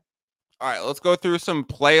there yet. All right, let's go through some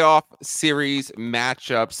playoff series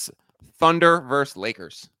matchups. Thunder versus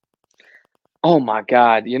Lakers. Oh my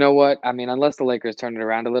God. You know what? I mean, unless the Lakers turn it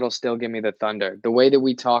around a little, still give me the Thunder. The way that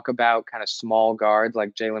we talk about kind of small guards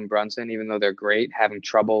like Jalen Brunson, even though they're great, having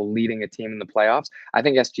trouble leading a team in the playoffs, I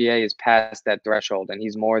think SGA is past that threshold, and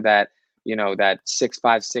he's more that, that 6'5",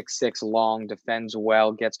 6'6", long, defends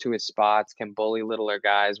well, gets to his spots, can bully littler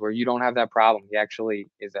guys, where you don't have that problem. He actually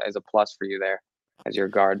is a plus for you there as your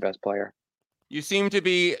guard best player. You seem to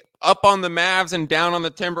be up on the Mavs and down on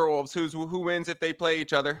the Timberwolves. Who wins if they play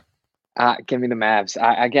each other? Give me the Mavs.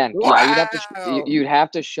 Wow. You'd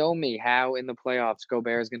have to show me how in the playoffs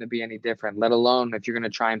Gobert is going to be any different, let alone if you're going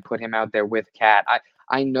to try and put him out there with Cat.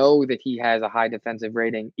 I know that he has a high defensive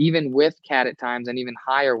rating, even with Cat at times, and even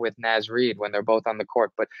higher with Naz Reid when they're both on the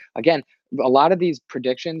court. But again, a lot of these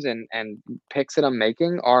predictions and picks that I'm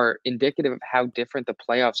making are indicative of how different the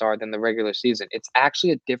playoffs are than the regular season. It's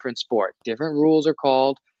actually a different sport. Different rules are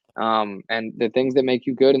called, and the things that make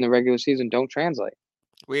you good in the regular season don't translate.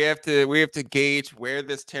 We have to gauge where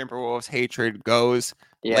this Timberwolves hatred goes.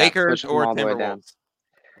 Yeah, Lakers or Timberwolves?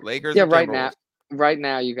 Lakers or Timberwolves? Right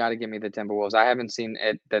now you got to give me the Timberwolves. I haven't seen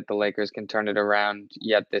it that the Lakers can turn it around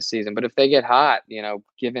yet this season. But if they get hot,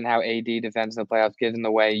 given how AD defends in the playoffs, given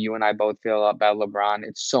the way you and I both feel about LeBron,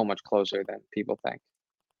 it's so much closer than people think.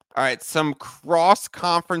 All right, some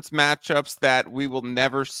cross-conference matchups that we will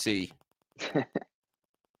never see.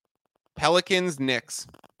 Pelicans, Knicks.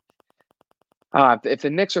 If the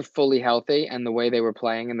Knicks are fully healthy and the way they were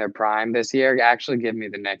playing in their prime this year, actually give me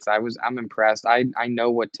the Knicks. I'm impressed. I know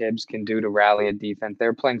what Tibbs can do to rally a defense.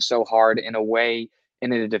 They're playing so hard in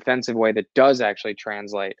a defensive way that does actually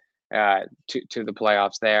translate to the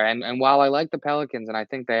playoffs there. And while I like the Pelicans and I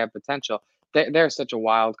think they have potential, they're such a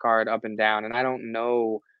wild card up and down. And I don't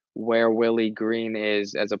know where Willie Green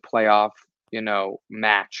is as a playoff,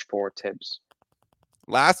 match for Tibbs.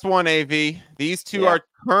 Last one, AV. These two are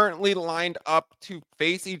currently lined up to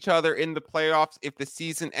face each other in the playoffs. If the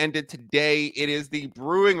season ended today, it is the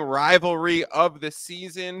brewing rivalry of the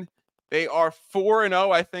season. They are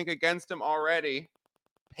 4-0, I think, against them already.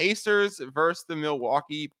 Pacers versus the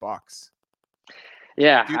Milwaukee Bucks.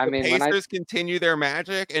 Yeah, Do the Pacers continue their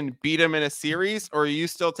magic and beat them in a series, or are you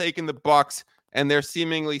still taking the Bucks and they're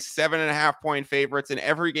seemingly 7.5-point favorites in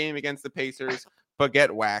every game against the Pacers, but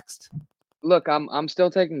get waxed? Look, I'm still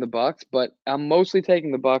taking the Bucks, but I'm mostly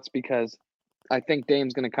taking the Bucks because I think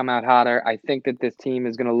Dame's going to come out hotter. I think that this team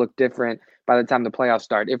is going to look different by the time the playoffs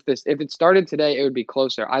start. If it started today, it would be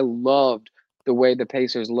closer. I loved the way the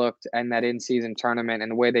Pacers looked and that in-season tournament and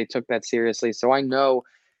the way they took that seriously. So I know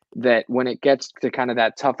that when it gets to kind of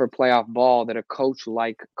that tougher playoff ball, that a coach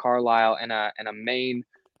like Carlisle and a main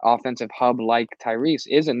offensive hub like Tyrese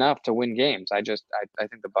is enough to win games. I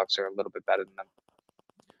think the Bucks are a little bit better than them.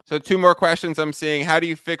 So 2 more questions I'm seeing. How do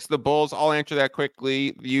you fix the Bulls? I'll answer that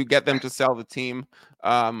quickly. You get them to sell the team.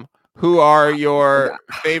 Who are your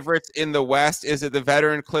favorites in the West? Is it the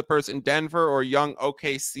veteran Clippers in Denver or young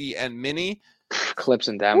OKC and Mini? Clips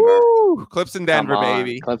in Denver. Woo! Clips in Denver,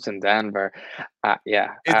 baby. Clips in Denver.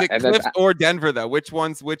 Yeah. Is it Clips or Denver though? Which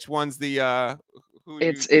one's the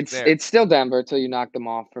It's still Denver till you knock them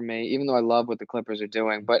off for me, even though I love what the Clippers are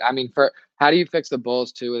doing. But I mean, for how do you fix the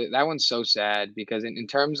Bulls too? That one's so sad because in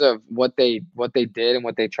terms of what they did and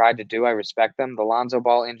what they tried to do, I respect them. The Lonzo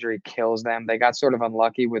Ball injury kills them. They got sort of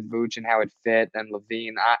unlucky with Vooch and how it fit and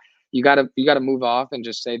Levine. You gotta move off and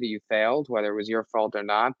just say that you failed, whether it was your fault or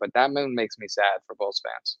not. But that makes me sad for Bulls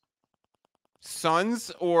fans.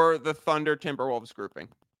 Suns or the Thunder Timberwolves grouping?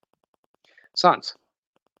 Suns.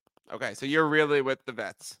 Okay, so you're really with the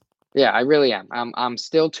vets. Yeah, I really am. I'm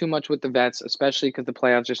still too much with the vets, especially because the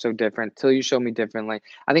playoffs are so different. Till you show me differently.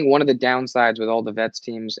 I think one of the downsides with all the vets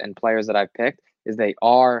teams and players that I've picked is they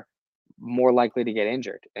are more likely to get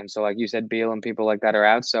injured. And so, like you said, Beal and people like that are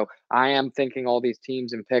out. So I am thinking all these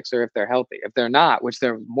teams and picks are if they're healthy. If they're not, which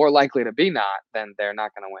they're more likely to be not, then they're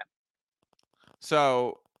not going to win.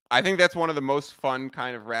 So I think that's one of the most fun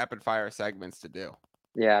kind of rapid fire segments to do.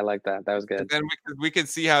 Yeah, I like that. That was good. And then we can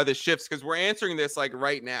see how this shifts because we're answering this like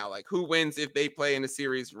right now, like who wins if they play in a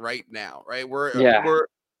series right now, right? We're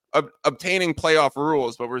obtaining playoff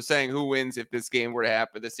rules, but we're saying who wins if this game were to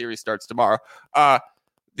happen. The series starts tomorrow.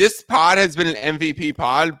 This pod has been an MVP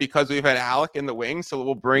pod because we've had Alec in the wing, so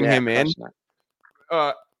we'll bring him in.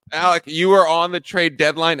 Alec, you were on the trade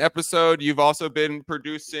deadline episode. You've also been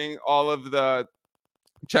producing all of the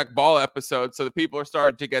check ball episodes, so the people are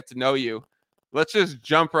starting to get to know you. Let's just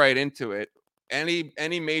jump right into it. Any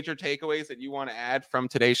major takeaways that you want to add from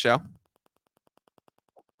today's show?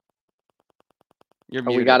 You're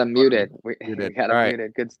muted. We got to mute it. We got to mute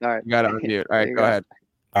it. Good start. You got to unmute. All right, go ahead.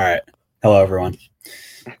 All right. Hello, everyone.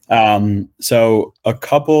 So a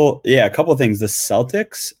couple of things. The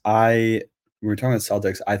Celtics, we were talking about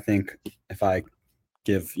Celtics. I think if I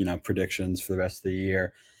give, predictions for the rest of the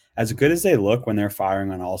year, as good as they look when they're firing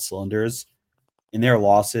on all cylinders, in their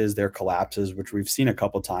losses, their collapses, which we've seen a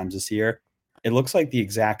couple times this year, it looks like the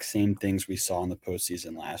exact same things we saw in the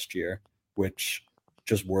postseason last year, which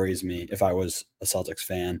just worries me if I was a Celtics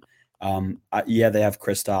fan. They have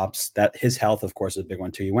Kristaps. That his health, of course, is a big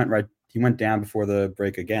one too. He went down before the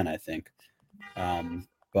break again, I think.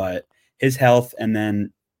 But his health and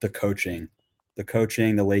then the coaching,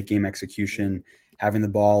 the late game execution, having the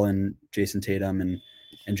ball in Jason Tatum and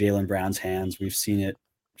Jaylen Brown's hands. We've seen it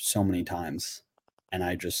so many times. And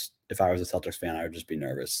if I was a Celtics fan, I would just be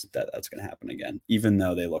nervous that that's going to happen again, even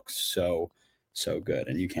though they look so, so good.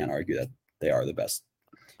 And you can't argue that they are the best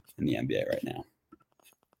in the NBA right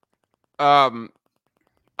now.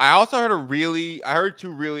 I also heard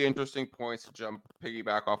 2 really interesting points to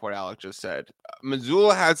piggyback off what Alec just said.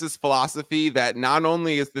 Mazzulla has this philosophy that not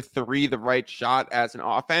only is the 3 the right shot as an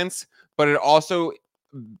offense, but it also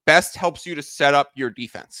best helps you to set up your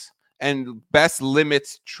defense and best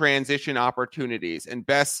limits transition opportunities and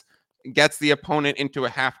best gets the opponent into a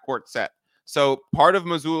half-court set. So part of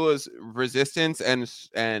Mazzulla's resistance and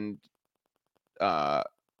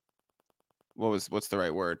what's the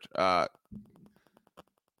right word? I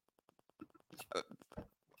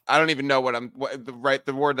don't even know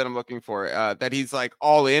the word that I'm looking for. That he's like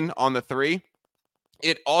all in on the 3.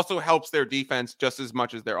 It also helps their defense just as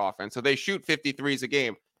much as their offense. So they shoot 53s a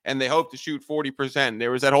game and they hope to shoot 40%. There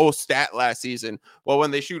was that whole stat last season. Well, when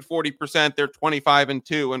they shoot 40%, they're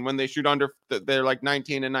 25-2. And when they shoot under, they're like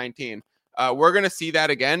 19-19. We're going to see that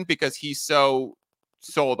again because he's so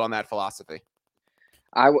sold on that philosophy.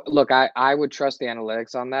 I would trust the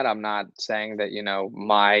analytics on that. I'm not saying that,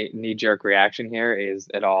 my knee-jerk reaction here is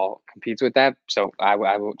it all competes with that. So I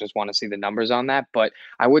will just want to see the numbers on that. But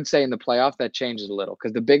I would say in the playoff that changes a little,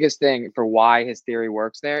 because the biggest thing for why his theory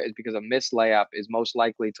works there is because a missed layup is most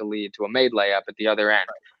likely to lead to a made layup at the other end.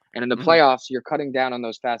 And in the playoffs, you're cutting down on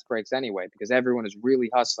those fast breaks anyway, because everyone is really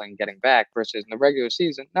hustling, getting back, versus in the regular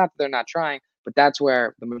season, not that they're not trying, but that's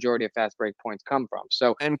where the majority of fast break points come from.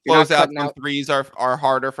 So And you're not closeouts cutting from out threes are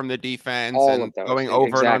harder from the defense, all and of those. going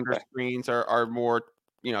over and under Exactly. screens are more,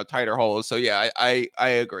 tighter holes. So yeah, I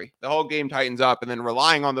agree. The whole game tightens up, and then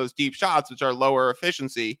relying on those deep shots, which are lower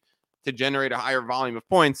efficiency, to generate a higher volume of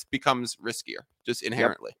points becomes riskier just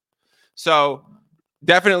inherently. So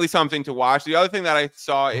definitely something to watch. The other thing that I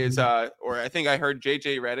saw is, or I think I heard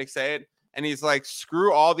JJ Redick say it, and he's like,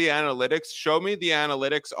 screw all the analytics. Show me the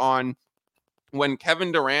analytics on when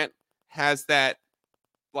Kevin Durant has that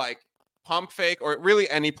like pump fake, or really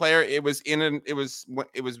any player. It was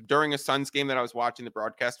during a Suns game that I was watching the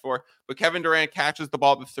broadcast for, but Kevin Durant catches the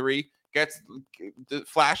ball to three,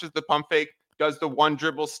 flashes the pump fake, does the one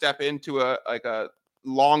dribble step into a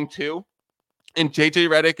long two. And JJ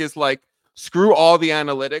Redick is like, screw all the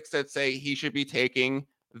analytics that say he should be taking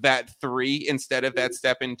that three instead of that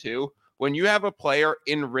step in two. When you have a player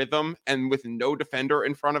in rhythm and with no defender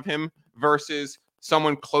in front of him versus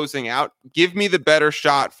someone closing out, give me the better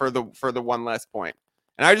shot for the one less point.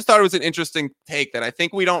 And I just thought it was an interesting take that I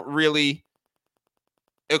think we don't really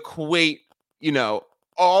equate,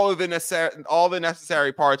 all the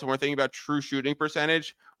necessary parts when we're thinking about true shooting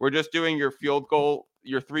percentage. We're just doing your field goal,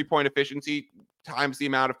 your 3-point efficiency times the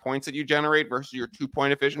amount of points that you generate versus your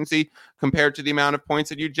 2-point efficiency compared to the amount of points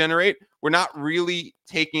that you generate. We're not really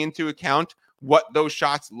taking into account what those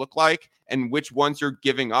shots look like and which ones you're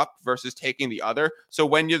giving up versus taking the other. So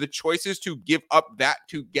when you're the choices to give up that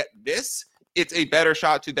to get this, it's a better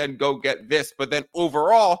shot to then go get this. But then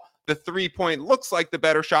overall, the 3-point looks like the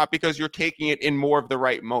better shot because you're taking it in more of the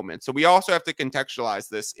right moment. So we also have to contextualize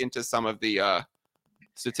this into some of the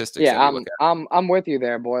statistics. Yeah, I'm with you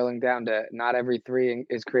there, boiling down to not every three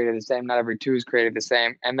is created the same, not every two is created the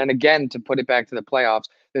same. And then again, to put it back to the playoffs,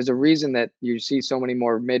 there's a reason that you see so many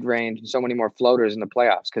more mid-range and so many more floaters in the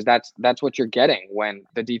playoffs, because that's what you're getting when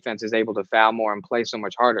the defense is able to foul more and play so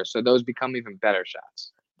much harder. So those become even better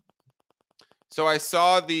shots. So I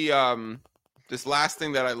saw the this last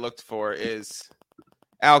thing that I looked for is,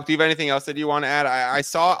 Alec, do you have anything else that you want to add? I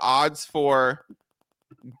saw odds for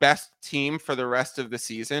best team for the rest of the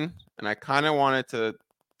season, and I kind of wanted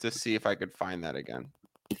to see if I could find that again.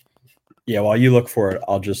 Yeah, while you look for it,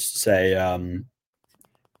 I'll just say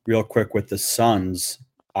real quick with the Suns,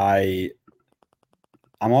 I'm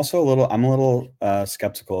a little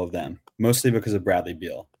skeptical of them, mostly because of Bradley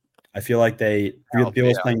Beal. I feel like Beal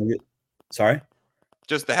is playing. Sorry,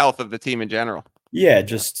 just the health of the team in general. Yeah,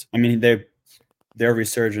 their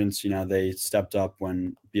resurgence, they stepped up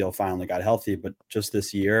when Beal finally got healthy, but just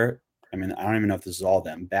this year, I don't even know if this is all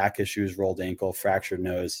them. Back issues, rolled ankle, fractured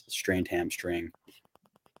nose, strained hamstring.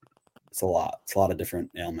 It's a lot. It's a lot of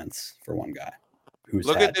different ailments for one guy.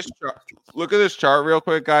 Look at this chart real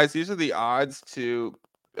quick, guys. These are the odds to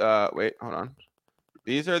wait, hold on.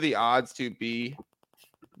 These are the odds to be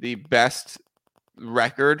the best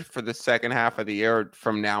record for the second half of the year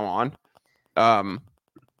from now on.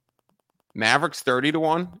 Mavericks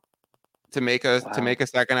 30-1 to make a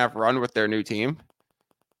second half run with their new team.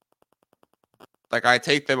 Like, I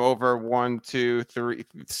take them over 1, 2, 3.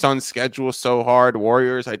 Suns schedule so hard.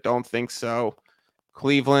 Warriors, I don't think so.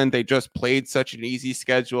 Cleveland, they just played such an easy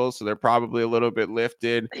schedule, so they're probably a little bit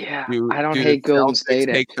lifted. Yeah, I don't hate Golden State.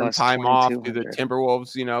 Take some time off. Do the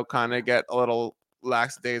Timberwolves, kind of get a little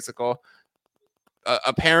lackadaisical.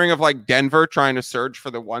 A pairing of like Denver trying to surge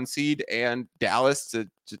for the 1 seed and Dallas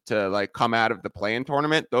to like come out of the play-in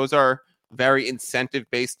tournament. Those are very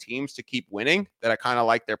incentive-based teams to keep winning that I kind of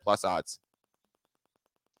like their plus odds.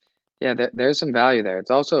 Yeah, there's some value there.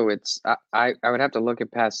 It's also, I would have to look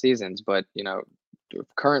at past seasons, but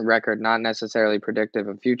current record, not necessarily predictive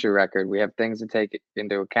of future record. We have things to take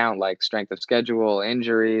into account, like strength of schedule,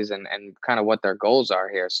 injuries, and kind of what their goals are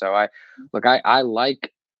here. So I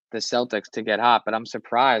like the Celtics to get hot, but I'm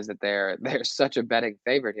surprised that they're such a betting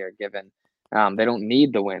favorite here, given they don't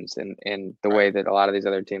need the wins in the way that a lot of these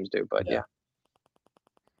other teams do. But yeah.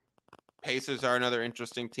 Pacers are another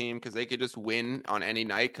interesting team because they could just win on any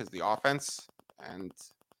night because the offense, and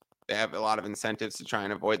they have a lot of incentives to try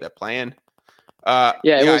and avoid that play-in.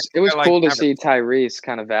 It was cool to see Tyrese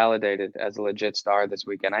kind of validated as a legit star this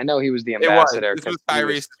weekend. I know he was the ambassador. This was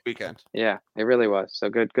Tyrese this weekend. Yeah, it really was. So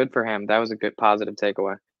good for him. That was a good positive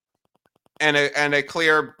takeaway. And a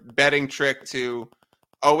clear betting trick to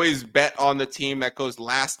always bet on the team that goes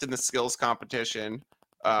last in the skills competition.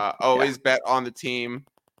 Always bet on the team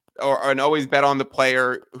and always bet on the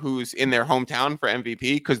player who's in their hometown for MVP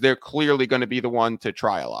because they're clearly going to be the one to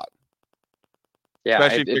try a lot. Yeah,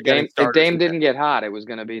 if Dame didn't get hot, it was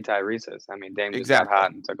going to be Tyrese's. I mean, Dame just got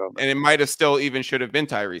hot and took over. And it might have still even should have been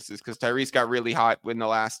Tyrese's because Tyrese got really hot in the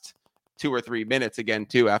last 2 or 3 minutes again,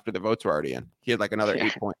 too, after the votes were already in. He had like another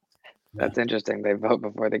 8 points. That's interesting. They vote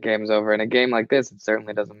before the game's over. In a game like this, it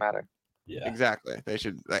certainly doesn't matter. Yeah, exactly. They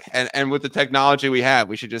should, and with the technology we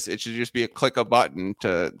have, it should just be a click a button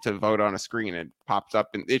to vote on a screen. It pops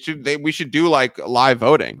up, and we should do like live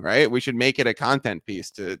voting, right? We should make it a content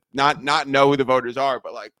piece to not know who the voters are,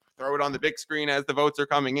 but like throw it on the big screen as the votes are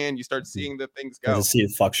coming in. You start seeing the things go. To see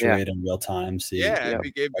it fluctuate in real time.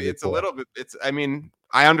 It's a little bit. I mean,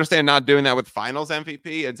 I understand not doing that with Finals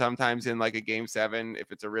MVP, and sometimes in like a Game 7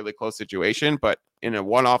 if it's a really close situation, but in a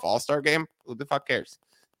one-off All-Star game, who the fuck cares?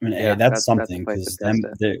 I mean, that's something because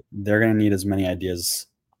they're going to need as many ideas.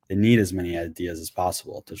 They need as many ideas as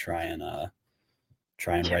possible to try and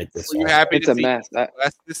write this. Were you happy to see mess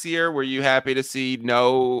this year? Were you happy to see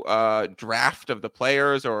no draft of the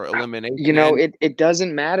players or elimination? You know, it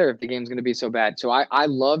doesn't matter if the game's going to be so bad. So I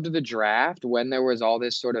loved the draft when there was all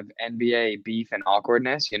this sort of NBA beef and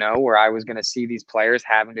awkwardness, you know, where I was going to see these players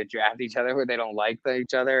having to draft each other where they don't like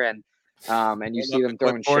each other, and you see them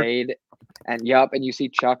throwing shade. And you see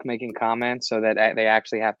Chuck making comments so that they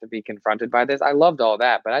actually have to be confronted by this. I loved all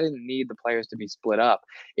that, but I didn't need the players to be split up.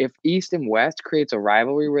 If East and West creates a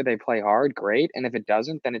rivalry where they play hard, great. And if it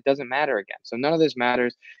doesn't, then it doesn't matter again. So none of this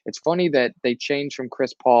matters. It's funny that they changed from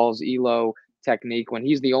Chris Paul's ELO technique when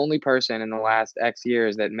he's the only person in the last X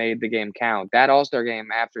years that made the game count. That All-Star game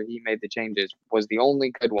after he made the changes was the only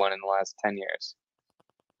good one in the last 10 years.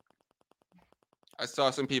 I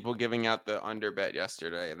saw some people giving out the under bet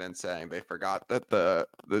yesterday and then saying they forgot that the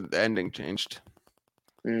ending changed.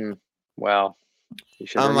 Well, you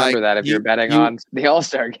should remember that if you're betting on the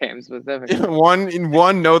All-Star game specifically.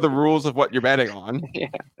 One, know the rules of what you're betting on. Yeah,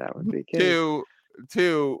 that would be key.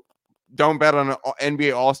 Two, don't bet on an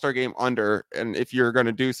NBA All-Star game under. And if you're going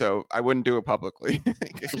to do so, I wouldn't do it publicly.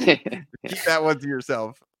 Keep that one to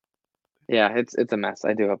yourself. Yeah, it's a mess.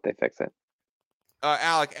 I do hope they fix it.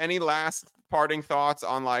 Alec, any last parting thoughts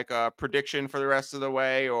on like a prediction for the rest of the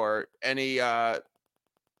way, or any playoff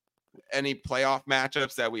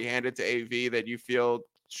matchups that we handed to AV that you feel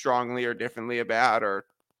strongly or differently about, or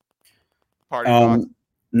parting thoughts?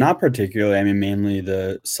 Not particularly. I mean, mainly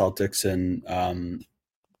the Celtics and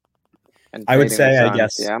I would say, I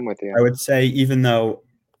guess, I'm with you. I would say, even though,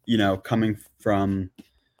 you know, coming from,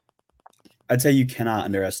 I'd say you cannot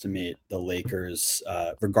underestimate the Lakers,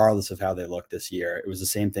 regardless of how they look this year. It was the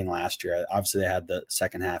same thing last year. Obviously, they had the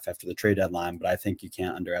second half after the trade deadline, but I think you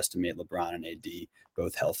can't underestimate LeBron and AD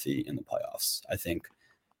both healthy in the playoffs. I think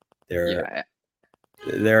they're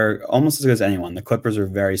almost as good as anyone. The Clippers are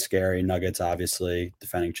very scary. Nuggets, obviously,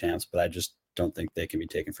 defending champs, but I just don't think they can be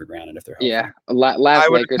taken for granted if they're healthy. Yeah, I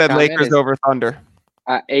would have said Lakers over Thunder.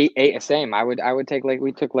 Same. I would take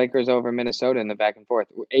we took Lakers over Minnesota in the back and forth.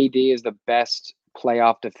 AD is the best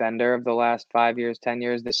playoff defender of the last 5 years, 10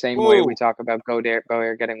 years. The same way we talk about Gobert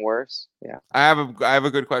getting worse. Yeah. I have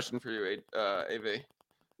a good question for you, AV.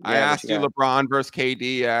 I asked you LeBron versus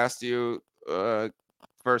KD. I asked you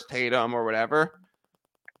versus Tatum or whatever.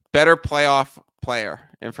 Better playoff player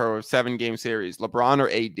and for a 7-game series, LeBron or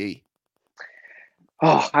AD?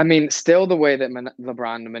 Oh, I mean, still the way that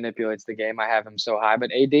LeBron manipulates the game, I have him so high.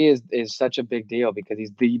 But AD is such a big deal because he's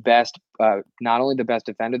the best, not only the best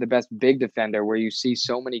defender, the best big defender, where you see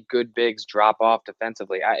so many good bigs drop off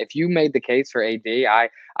defensively. If you made the case for AD,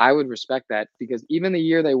 I would respect that, because even the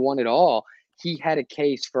year they won it all, he had a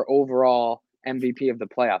case for overall MVP of the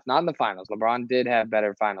playoffs. Not in the finals. LeBron did have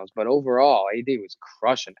better finals, but overall, AD was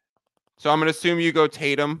crushing it. So I'm going to assume you go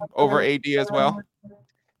Tatum over AD as well?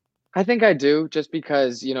 I think I do, just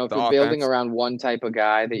because, you know, if you're building around one type of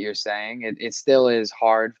guy that you're saying, it still is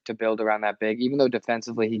hard to build around that big, even though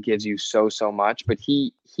defensively he gives you so much. But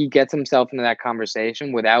he gets himself into that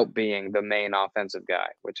conversation without being the main offensive guy,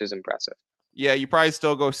 which is impressive. Yeah, you probably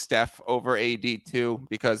still go Steph over AD too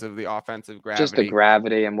because of the offensive gravity. Just the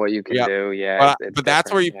gravity and what you can do. Yeah, but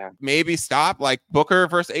that's where you maybe stop. Like Booker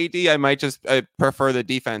versus AD, I might just prefer the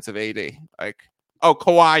defensive AD. Like, oh,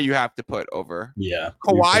 Kawhi, you have to put over. Yeah,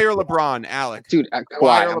 Kawhi or LeBron, Alex? Dude,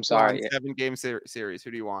 Kawhi. I'm sorry. 7-game series.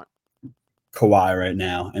 Who do you want? Kawhi right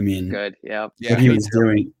now. I mean, good. Yeah.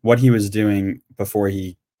 What he was doing before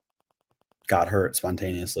he got hurt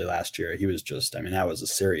spontaneously last year. He was just, I mean, that was a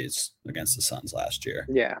series against the Suns last year.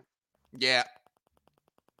 Yeah. Yeah.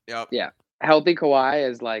 Yep. Yeah. Healthy Kawhi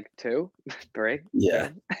is like 2, 3. Yeah.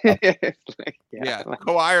 Yeah.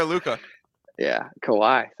 Kawhi or Luka? Yeah,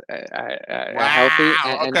 Kawhi. Wow.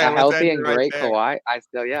 A healthy and great right Kawhi. I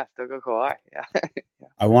still go Kawhi. Yeah.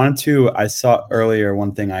 I saw earlier,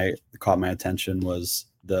 one thing I caught my attention was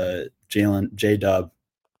the Jaylen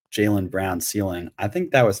Brown ceiling. I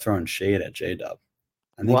think that was throwing shade at J-Dub.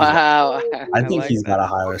 Wow. I think he's got a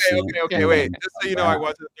higher ceiling. Okay, wait. Just so you know, I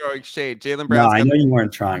wasn't throwing shade. Jaylen No, Brown. I know you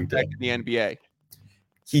weren't trying to. In the NBA.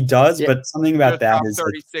 He does, but something about that is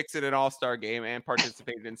 36 in an All-Star game and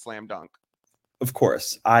participated in Slam Dunk. Of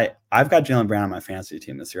course, I've got Jaylen Brown on my fantasy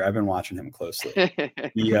team this year. I've been watching him closely.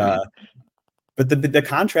 But the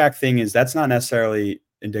contract thing is that's not necessarily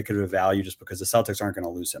indicative of value, just because the Celtics aren't going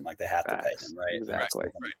to lose him, like they have to pay him, right? Exactly.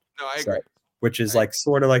 Right. No, I agree. Which is like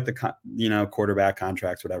sort of like the quarterback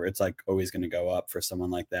contracts, whatever. It's like always going to go up for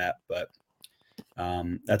someone like that, but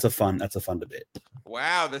that's a fun debate.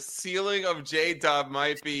 Wow, the ceiling of J-Dub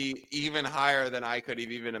might be even higher than I could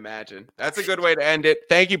have even imagined. That's a good way to end it.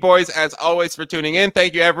 Thank you, boys, as always, for tuning in.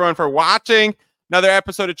 Thank you, everyone, for watching another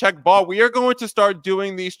episode of Check Ball. We are going to start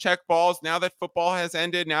doing these check balls now that football has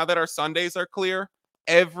ended, now that our Sundays are clear.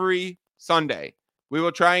 Every Sunday, we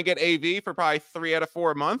will try and get AV for probably 3 out of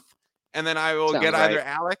 4 a month, and then I will get either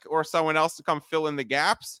Alec or someone else to come fill in the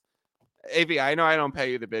gaps. AV, I know I don't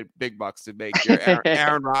pay you the big bucks to make your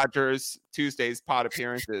Aaron Rodgers Tuesdays pod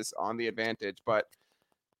appearances on The Advantage, but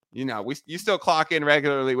you still clock in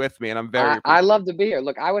regularly with me, and I'm very. I love to be here.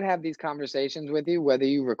 Look, I would have these conversations with you whether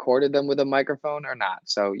you recorded them with a microphone or not.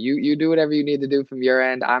 So you do whatever you need to do from your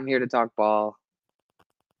end. I'm here to talk ball.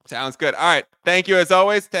 Sounds good. All right. Thank you as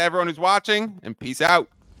always to everyone who's watching, and peace out.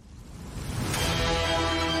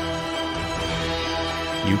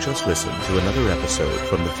 You just listened to another episode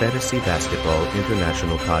from the Fantasy Basketball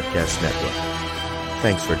International Podcast Network.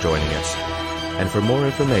 Thanks for joining us. And for more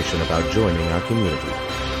information about joining our community,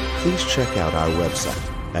 please check out our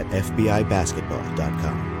website at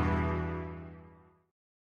fbibasketball.com.